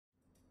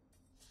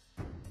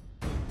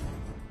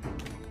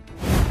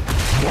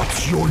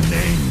What's your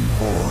name,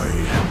 boy?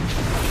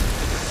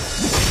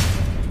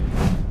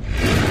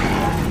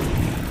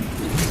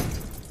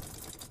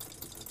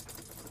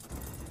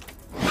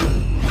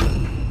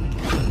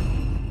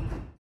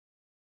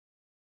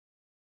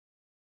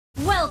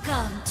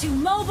 Welcome to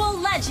Mobile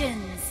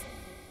Legends!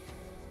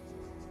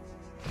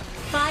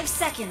 5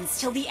 seconds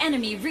till the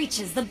enemy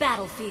reaches the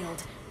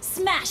battlefield.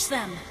 Smash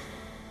them!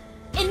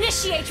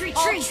 Initiate retreat!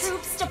 All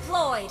troops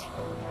deployed!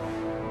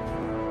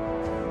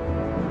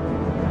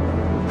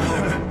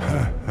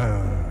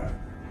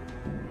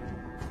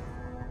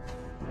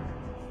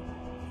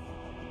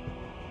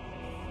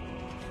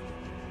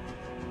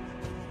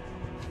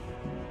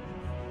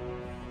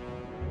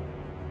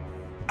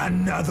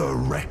 Another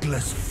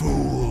reckless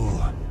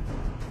fool.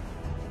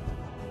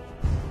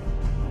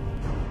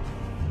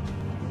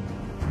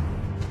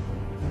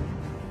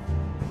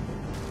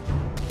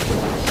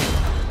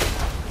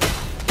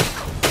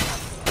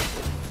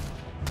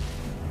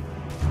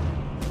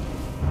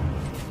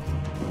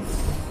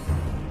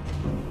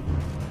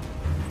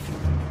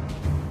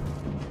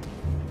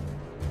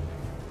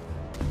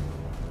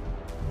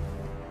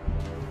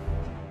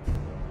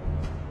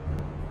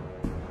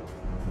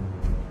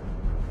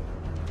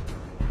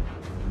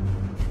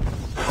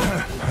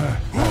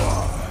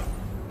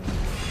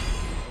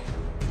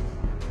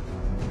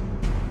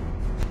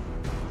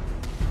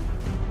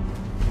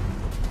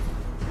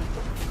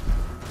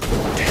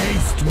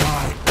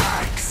 My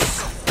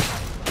axe.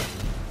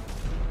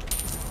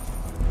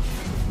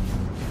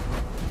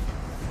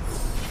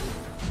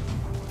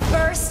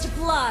 First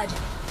blood.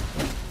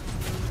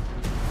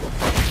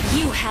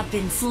 You have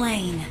been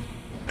slain.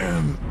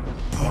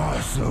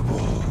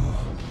 Impossible.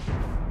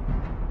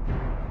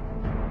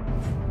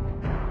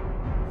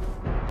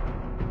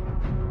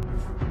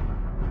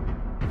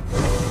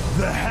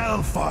 The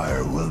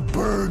hellfire will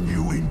burn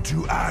you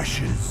into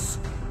ashes.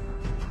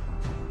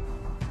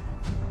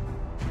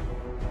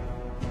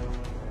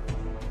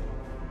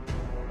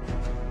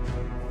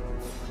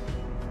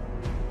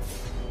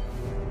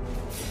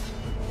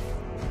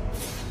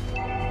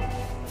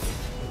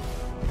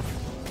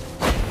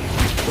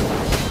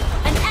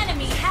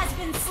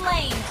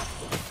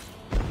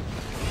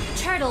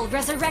 Turtle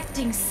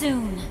resurrecting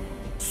soon.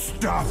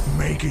 Stop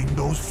making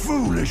those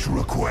foolish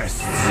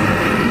requests.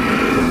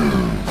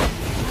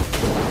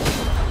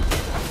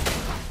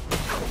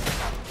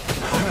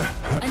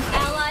 An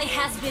ally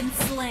has been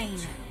slain.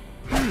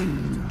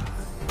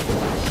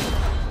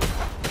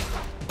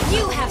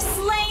 You have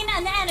slain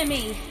an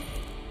enemy.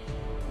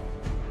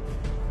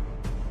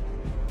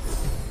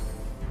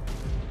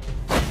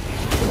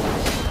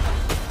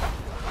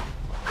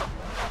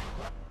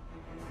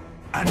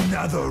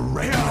 Another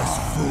reckless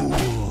fool.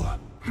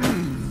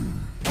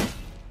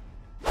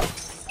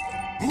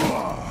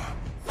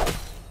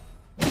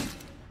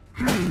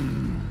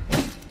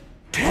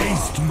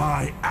 Taste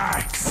my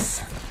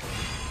axe.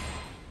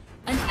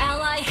 An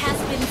ally has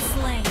been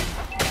slain.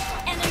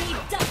 Enemy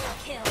double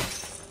kill.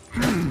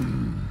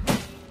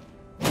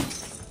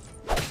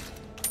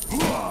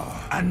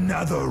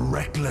 Another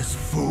reckless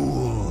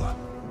fool.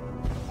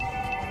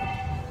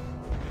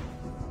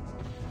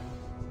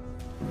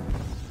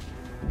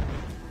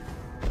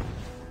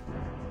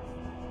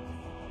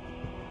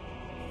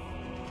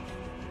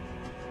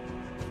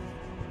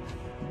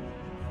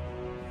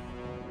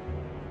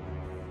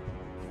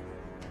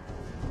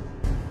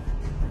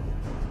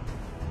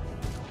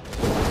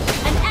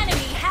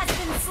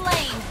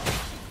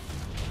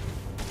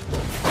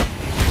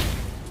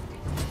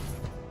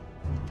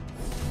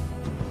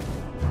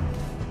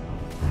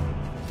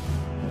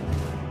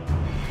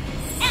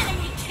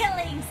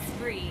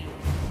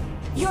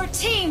 Your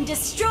team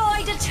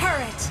destroyed a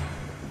turret!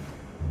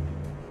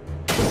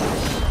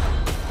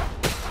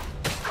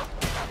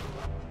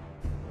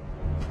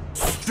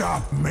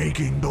 Stop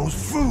making those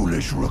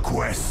foolish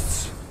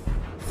requests!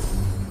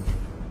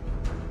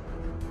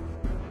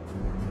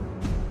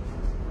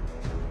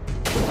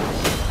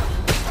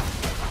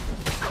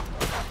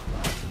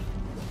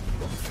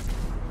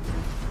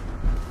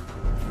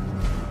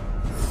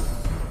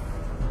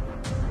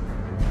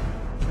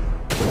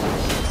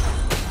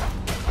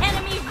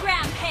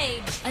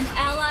 An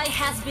ally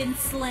has been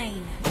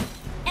slain.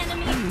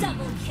 Enemy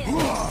double kill.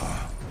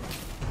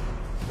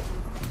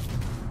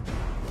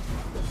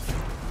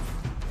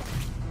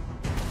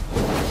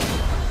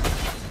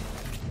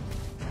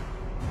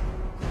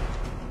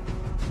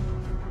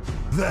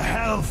 The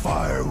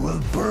hellfire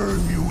will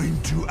burn you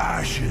into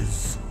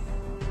ashes.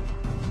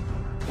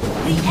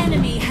 The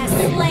enemy has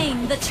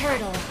slain the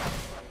turtle.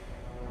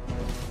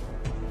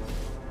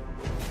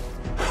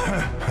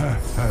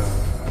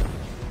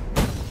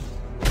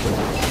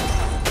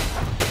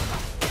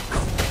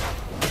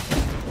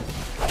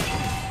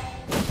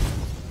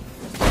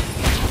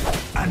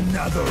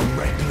 Another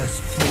reckless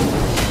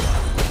fool.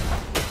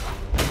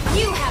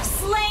 You have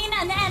slain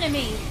an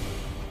enemy.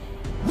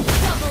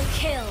 Double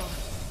kill.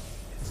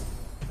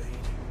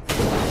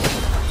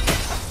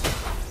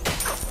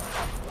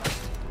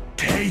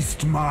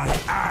 Taste my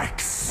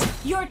axe.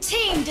 Your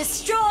team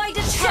destroyed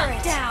a turret.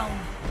 Shut down.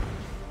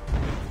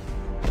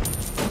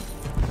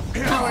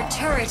 Our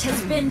turret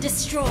has been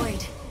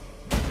destroyed.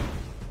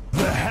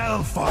 The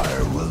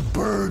hellfire will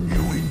burn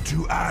you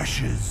into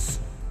ashes.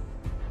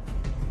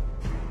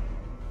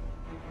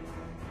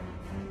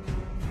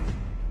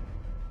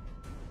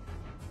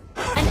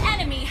 An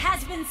enemy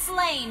has been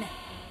slain.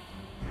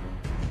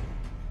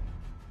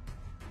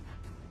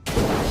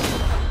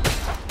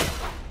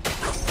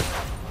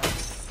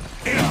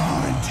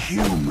 Ignorant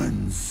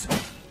humans.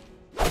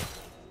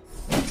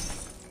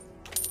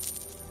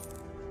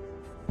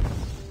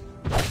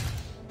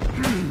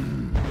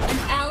 An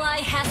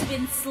ally has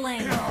been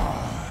slain.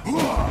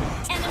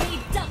 Enemy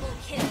double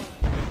kill.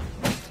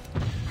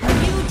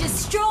 You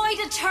destroyed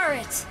a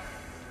turret.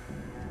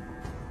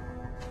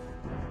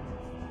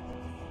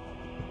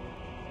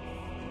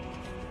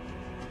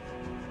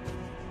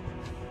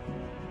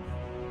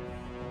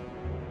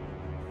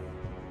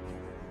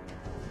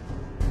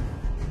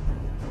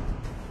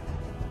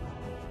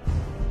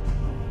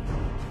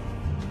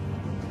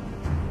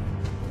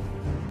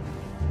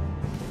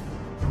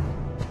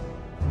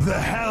 The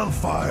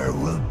hellfire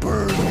will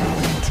burn you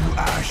into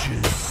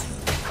ashes.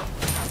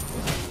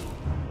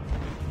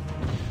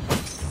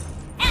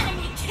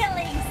 Enemy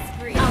killing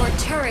spree. Our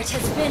turret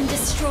has been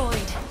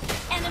destroyed.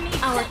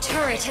 Our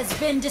turret has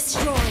been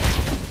destroyed.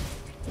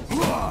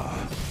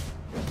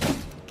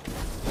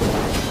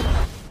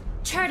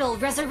 Turtle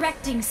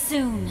resurrecting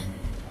soon.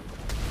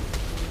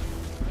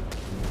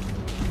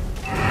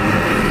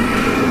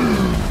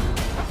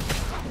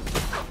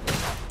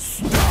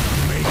 Stop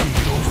making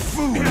those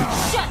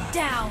fools. Shut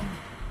down.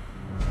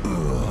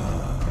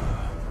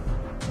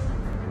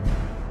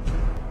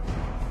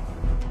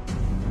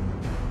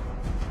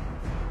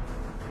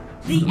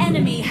 The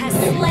enemy has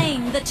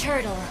slain the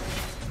turtle.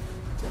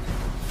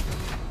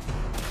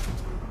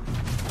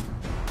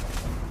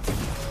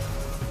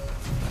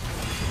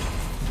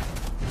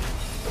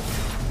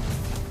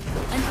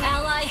 An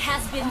ally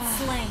has been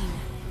slain.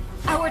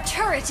 Our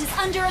turret is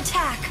under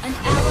attack. An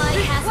ally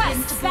has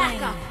been slain.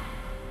 Backup.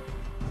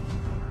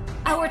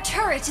 Our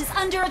turret is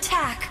under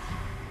attack.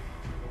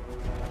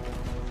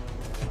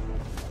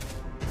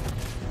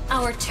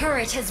 Our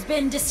turret has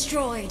been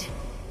destroyed.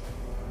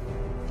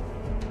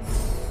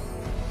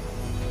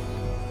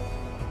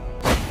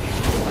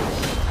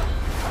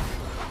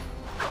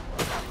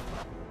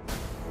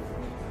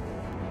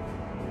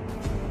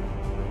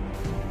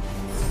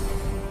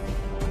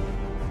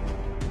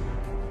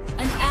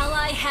 An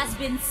ally has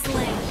been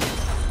slain.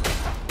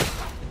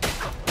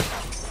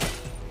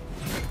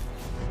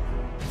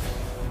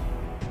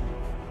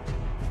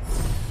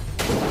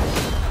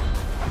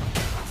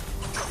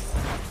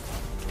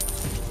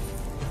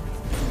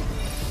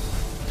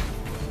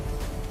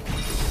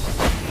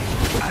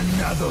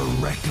 Another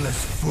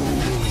reckless fool.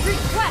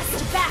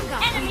 Request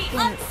backup. Enemy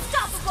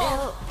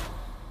unstoppable.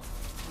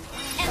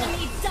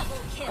 Enemy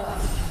double kill.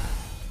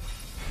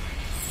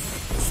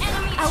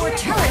 Our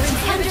turret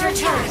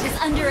is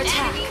under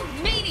attack.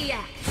 Enemy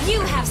maniac.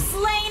 You have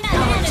slain an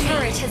enemy. Our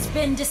turret has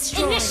been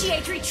destroyed.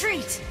 Initiate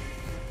retreat.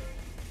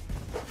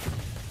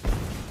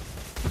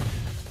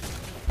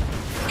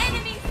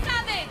 Enemy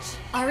savage.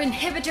 Our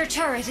inhibitor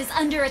turret is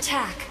under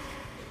attack.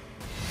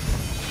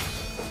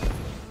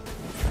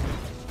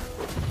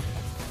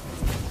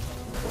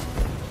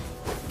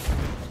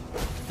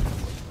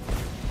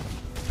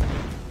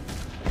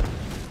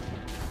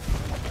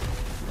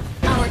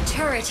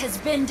 Turret has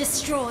been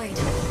destroyed.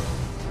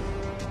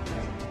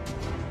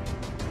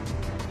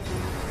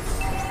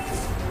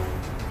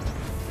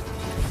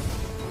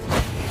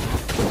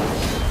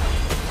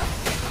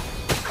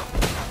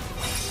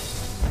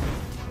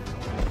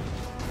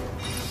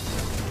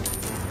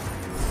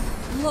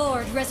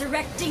 Lord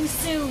resurrecting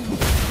soon.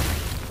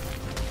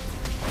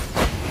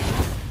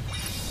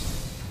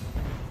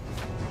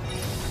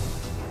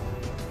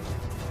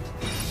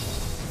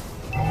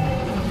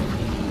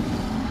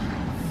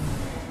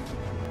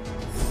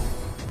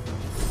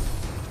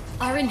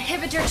 Our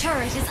inhibitor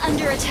turret is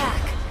under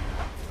attack.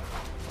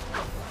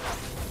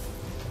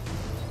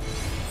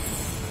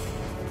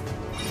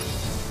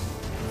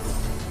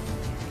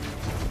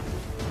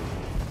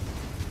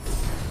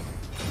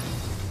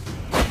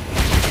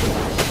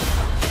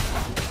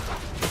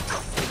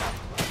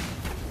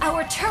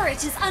 Our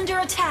turret is under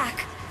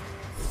attack.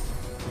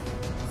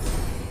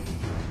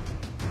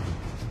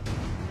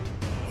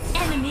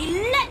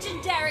 Enemy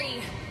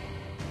legendary!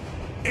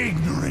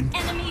 Ignorant.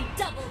 Enemy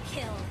double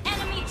kill.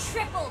 Enemy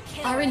triple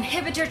kill. Our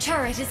inhibitor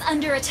turret is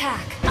under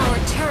attack. Our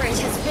turret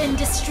has been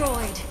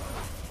destroyed.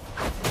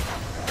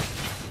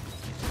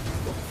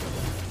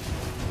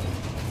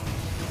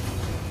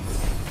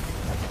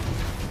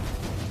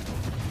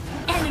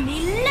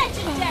 Enemy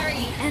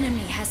legendary! The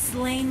enemy has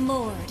slain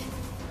Lord.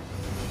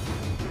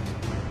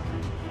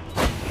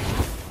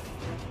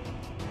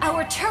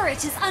 Our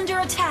turret is under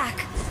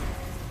attack.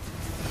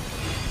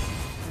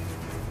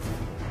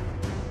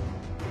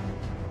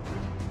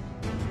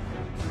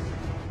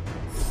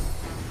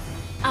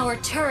 Our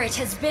turret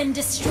has been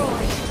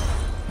destroyed.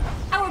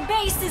 Our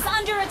base is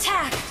under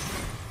attack.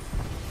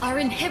 Our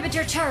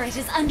inhibitor turret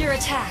is under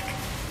attack.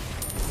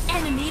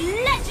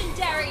 Enemy legendary!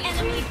 Legendary!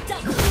 Enemy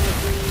double!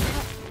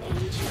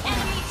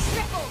 Enemy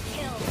triple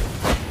kill!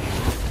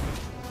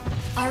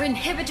 Our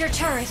inhibitor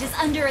turret is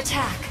under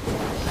attack.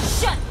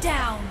 Shut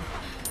down!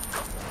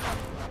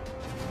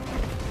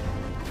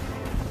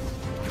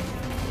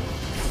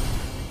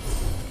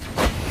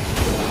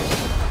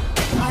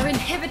 Our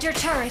inhibitor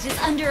turret is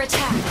under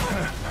attack.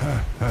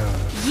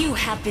 You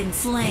have been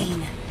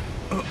slain.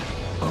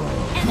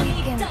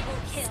 Enemy double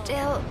kill.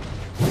 Still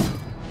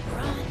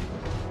run.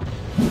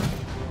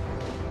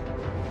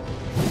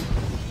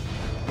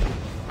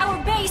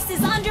 Our base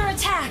is under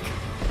attack.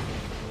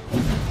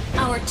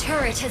 Our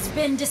turret has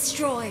been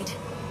destroyed.